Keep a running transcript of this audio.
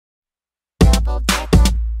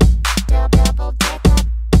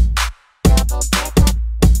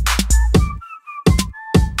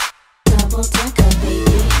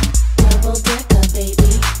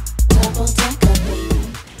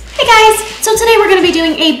today we're going to be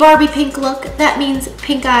doing a Barbie pink look. That means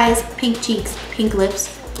pink eyes, pink cheeks, pink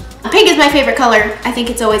lips. Pink is my favorite color. I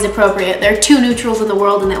think it's always appropriate. There are two neutrals in the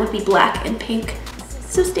world, and that would be black and pink.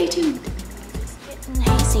 So stay tuned.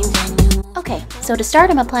 Okay, so to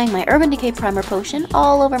start, I'm applying my Urban Decay Primer Potion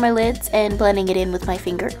all over my lids and blending it in with my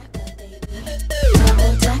finger.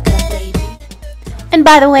 And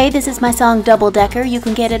by the way, this is my song Double Decker. You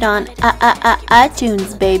can get it on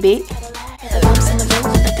iTunes, baby.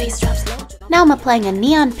 Now I'm applying a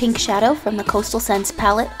neon pink shadow from the Coastal Scents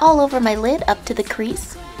palette all over my lid up to the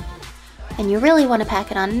crease. And you really want to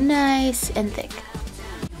pack it on nice and thick.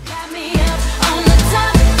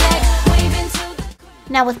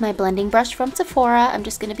 Now with my blending brush from Sephora, I'm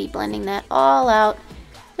just going to be blending that all out.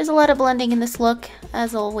 There's a lot of blending in this look.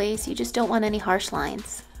 As always, you just don't want any harsh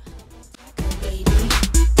lines.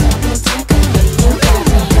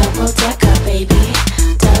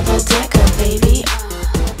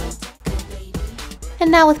 And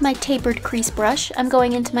now with my tapered crease brush, I'm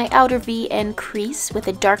going into my outer V and crease with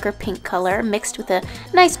a darker pink color mixed with a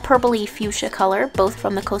nice purpley fuchsia color, both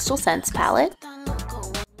from the Coastal Scents palette.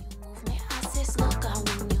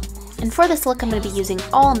 And for this look, I'm going to be using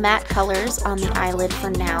all matte colors on the eyelid for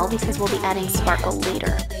now because we'll be adding sparkle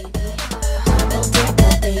later.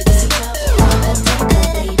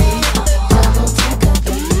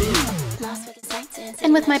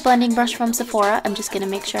 And with my blending brush from Sephora, I'm just going to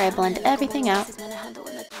make sure I blend everything out.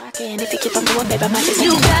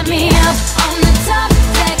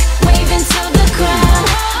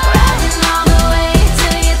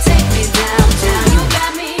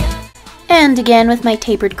 And again, with my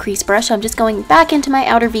tapered crease brush, I'm just going back into my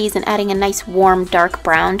outer V's and adding a nice warm dark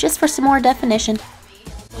brown just for some more definition.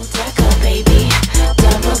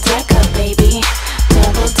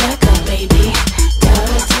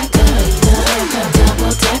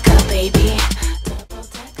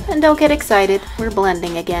 And don't get excited, we're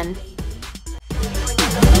blending again.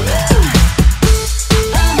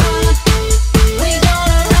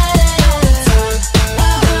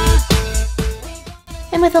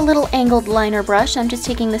 And with a little angled liner brush, I'm just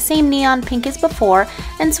taking the same neon pink as before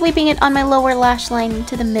and sweeping it on my lower lash line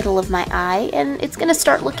to the middle of my eye. And it's going to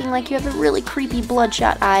start looking like you have a really creepy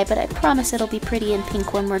bloodshot eye, but I promise it'll be pretty and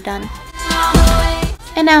pink when we're done.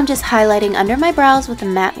 And now I'm just highlighting under my brows with a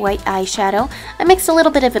matte white eyeshadow. I mixed a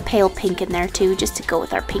little bit of a pale pink in there too, just to go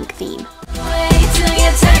with our pink theme.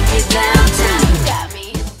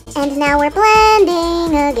 And now we're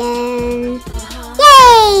blending again.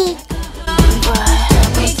 Yay!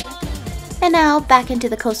 And now, back into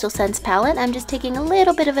the Coastal Scents palette, I'm just taking a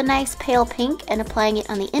little bit of a nice pale pink and applying it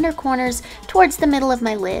on the inner corners towards the middle of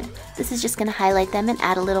my lid. This is just going to highlight them and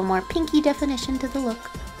add a little more pinky definition to the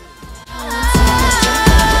look.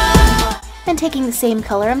 And taking the same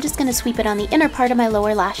color, I'm just going to sweep it on the inner part of my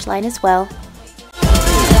lower lash line as well.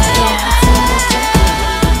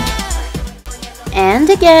 And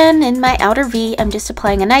again, in my outer V, I'm just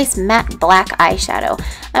applying a nice matte black eyeshadow.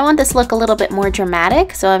 I want this look a little bit more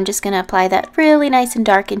dramatic, so I'm just going to apply that really nice and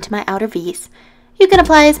dark into my outer V's. You can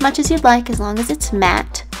apply as much as you'd like as long as it's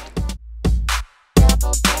matte.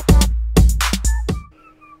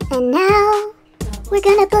 And now, we're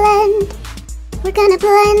gonna blend. We're gonna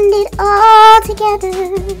blend it all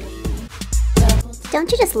together.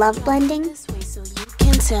 Don't you just love blending?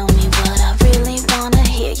 Can tell me what I really wanna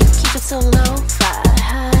hear. You keep it so low,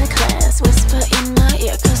 high class. Whisper in my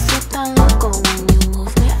ear, 'cause you're the loco when you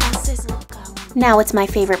move me. Now it's my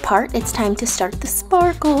favorite part. It's time to start the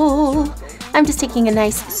sparkle. I'm just taking a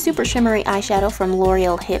nice super shimmery eyeshadow from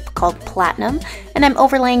L'Oreal Hip called Platinum, and I'm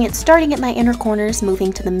overlaying it starting at my inner corners,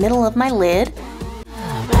 moving to the middle of my lid.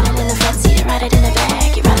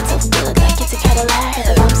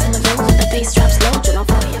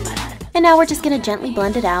 And now we're just going to gently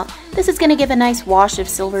blend it out. This is going to give a nice wash of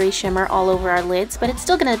silvery shimmer all over our lids, but it's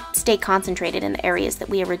still going to stay concentrated in the areas that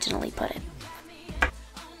we originally put it.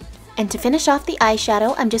 And to finish off the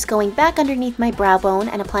eyeshadow, I'm just going back underneath my brow bone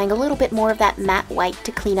and applying a little bit more of that matte white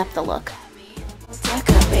to clean up the look.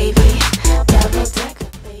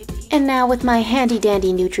 And now with my handy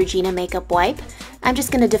dandy Neutrogena makeup wipe, I'm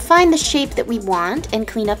just going to define the shape that we want and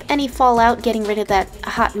clean up any fallout, getting rid of that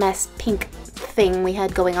hot mess pink thing we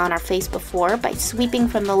had going on our face before by sweeping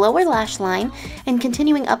from the lower lash line and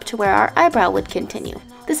continuing up to where our eyebrow would continue.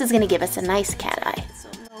 This is going to give us a nice cat eye.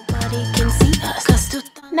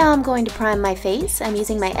 Now I'm going to prime my face. I'm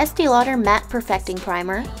using my Estee Lauder Matte Perfecting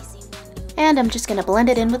Primer. And I'm just going to blend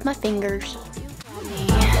it in with my fingers.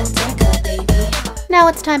 Now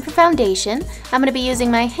it's time for foundation. I'm going to be using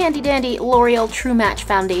my handy dandy L'Oreal True Match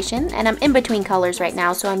foundation, and I'm in between colors right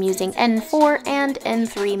now, so I'm using N4 and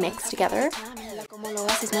N3 mixed together. You got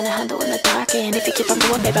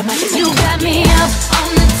me up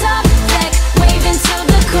on the top deck, waving to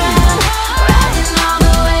the crowd, riding all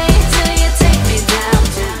the way till you take me down.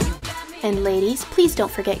 And ladies, please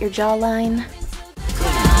don't forget your jawline.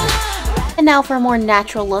 And now for a more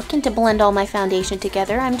natural look, and to blend all my foundation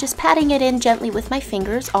together, I'm just patting it in gently with my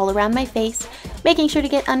fingers all around my face, making sure to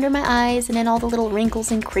get under my eyes and in all the little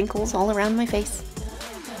wrinkles and crinkles all around my face.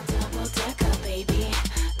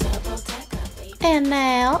 And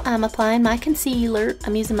now I'm applying my concealer.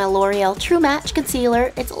 I'm using my L'Oreal True Match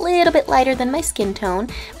concealer. It's a little bit lighter than my skin tone,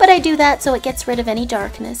 but I do that so it gets rid of any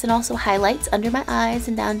darkness and also highlights under my eyes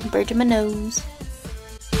and down the bridge of my nose.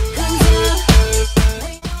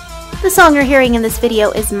 The song you're hearing in this video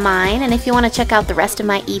is mine, and if you want to check out the rest of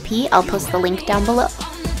my EP, I'll post the link down below.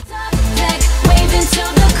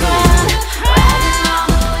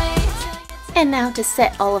 And now to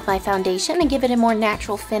set all of my foundation and give it a more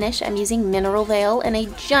natural finish, I'm using Mineral Veil and a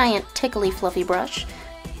giant tickly fluffy brush.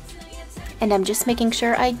 And I'm just making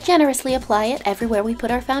sure I generously apply it everywhere we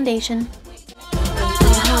put our foundation.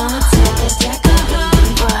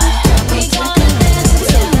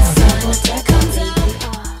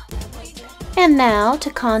 And now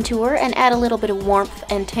to contour and add a little bit of warmth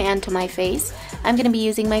and tan to my face, I'm going to be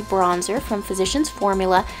using my bronzer from Physicians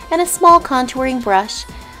Formula and a small contouring brush.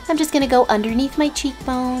 I'm just going to go underneath my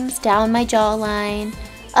cheekbones, down my jawline,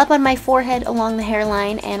 up on my forehead along the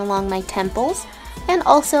hairline and along my temples, and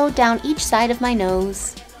also down each side of my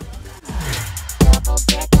nose.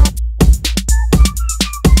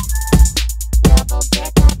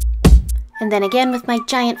 And then again with my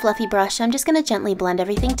giant fluffy brush, I'm just going to gently blend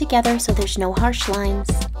everything together so there's no harsh lines.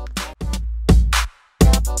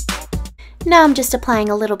 Now I'm just applying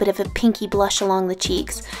a little bit of a pinky blush along the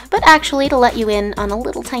cheeks, but actually, to let you in on a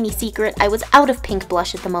little tiny secret, I was out of pink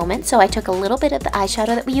blush at the moment, so I took a little bit of the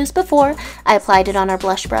eyeshadow that we used before, I applied it on our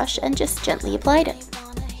blush brush, and just gently applied it.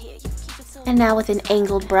 And now with an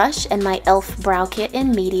angled brush and my e.l.f. brow kit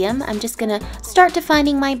in medium, I'm just going to start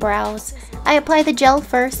defining my brows. I apply the gel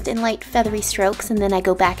first in light feathery strokes, and then I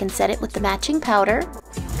go back and set it with the matching powder.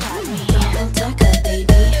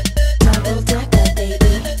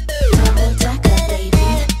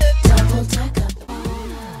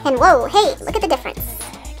 And whoa, hey, look at the difference.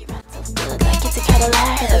 You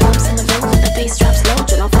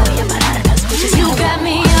got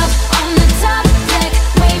me up on the top deck,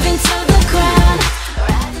 waving to the crowd.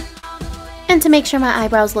 And to make sure my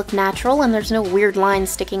eyebrows look natural and there's no weird lines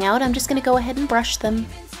sticking out, I'm just going to go ahead and brush them.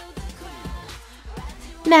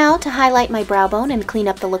 Now, to highlight my brow bone and clean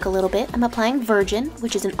up the look a little bit, I'm applying Virgin,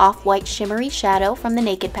 which is an off-white shimmery shadow from the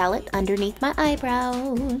Naked palette, underneath my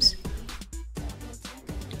eyebrows.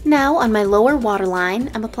 Now, on my lower waterline,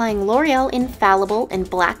 I'm applying L'Oreal Infallible in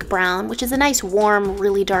Black Brown, which is a nice warm,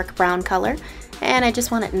 really dark brown color, and I just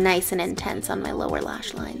want it nice and intense on my lower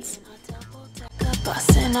lash lines.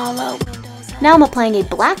 Now I'm applying a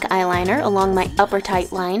black eyeliner along my upper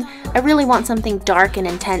tight line. I really want something dark and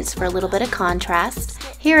intense for a little bit of contrast.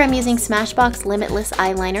 Here I'm using Smashbox Limitless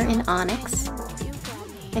Eyeliner in Onyx.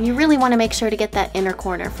 And you really want to make sure to get that inner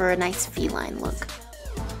corner for a nice feline look.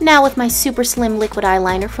 Now with my super slim liquid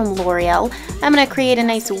eyeliner from L'Oreal, I'm going to create a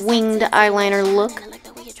nice winged eyeliner look.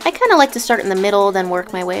 I kind of like to start in the middle, then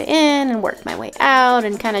work my way in and work my way out,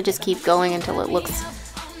 and kind of just keep going until it looks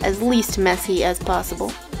as least messy as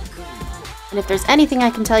possible. And if there's anything I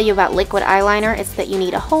can tell you about liquid eyeliner, it's that you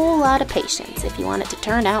need a whole lot of patience if you want it to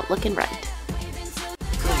turn out looking right.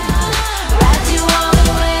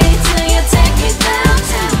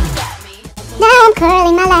 Now I'm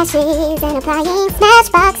curling my lashes and applying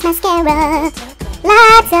Smashbox mascara.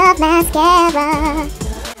 Lots of mascara.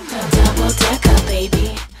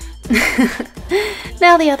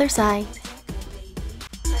 Now the other side.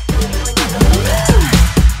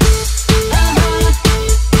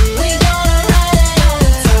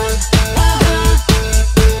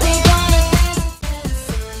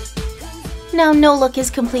 Now no look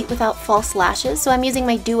is complete without false lashes, so I'm using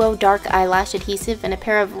my Duo Dark Eyelash Adhesive and a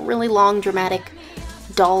pair of really long, dramatic,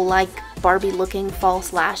 doll-like, Barbie-looking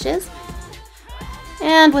false lashes.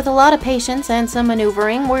 And with a lot of patience and some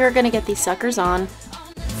maneuvering, we're gonna get these suckers on.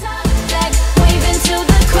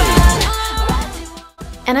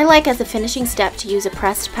 And I like as a finishing step to use a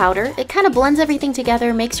pressed powder. It kind of blends everything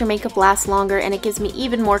together, makes your makeup last longer, and it gives me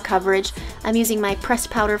even more coverage. I'm using my pressed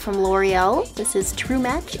powder from L'Oreal. This is True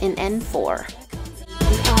Match in N4.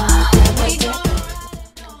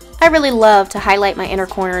 I really love to highlight my inner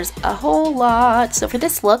corners a whole lot, so for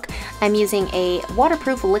this look, I'm using a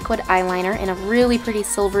waterproof liquid eyeliner in a really pretty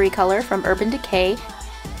silvery color from Urban Decay.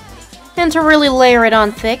 And to really layer it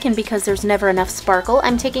on thick, and because there's never enough sparkle,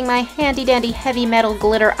 I'm taking my handy dandy heavy metal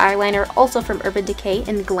glitter eyeliner, also from Urban Decay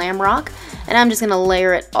in Glam Rock, and I'm just going to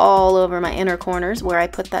layer it all over my inner corners where I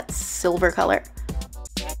put that silver color.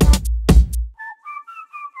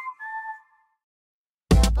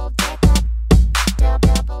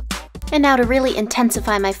 And now to really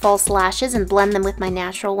intensify my false lashes and blend them with my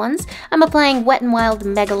natural ones, I'm applying Wet n Wild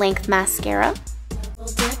Mega Length Mascara.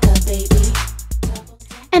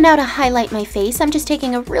 And now to highlight my face, I'm just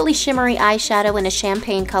taking a really shimmery eyeshadow in a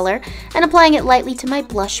champagne color and applying it lightly to my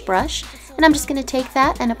blush brush. And I'm just going to take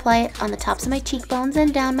that and apply it on the tops of my cheekbones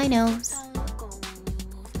and down my nose.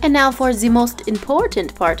 And now for the most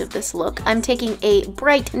important part of this look, I'm taking a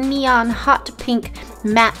bright neon hot pink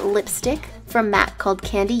matte lipstick from MAC called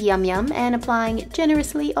Candy Yum Yum and applying it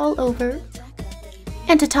generously all over.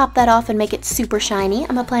 And to top that off and make it super shiny,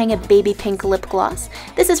 I'm applying a baby pink lip gloss.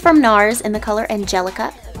 This is from NARS in the color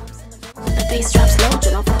Angelica.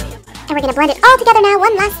 And we're gonna blend it all together now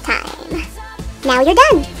one last time. Now you're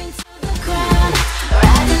done!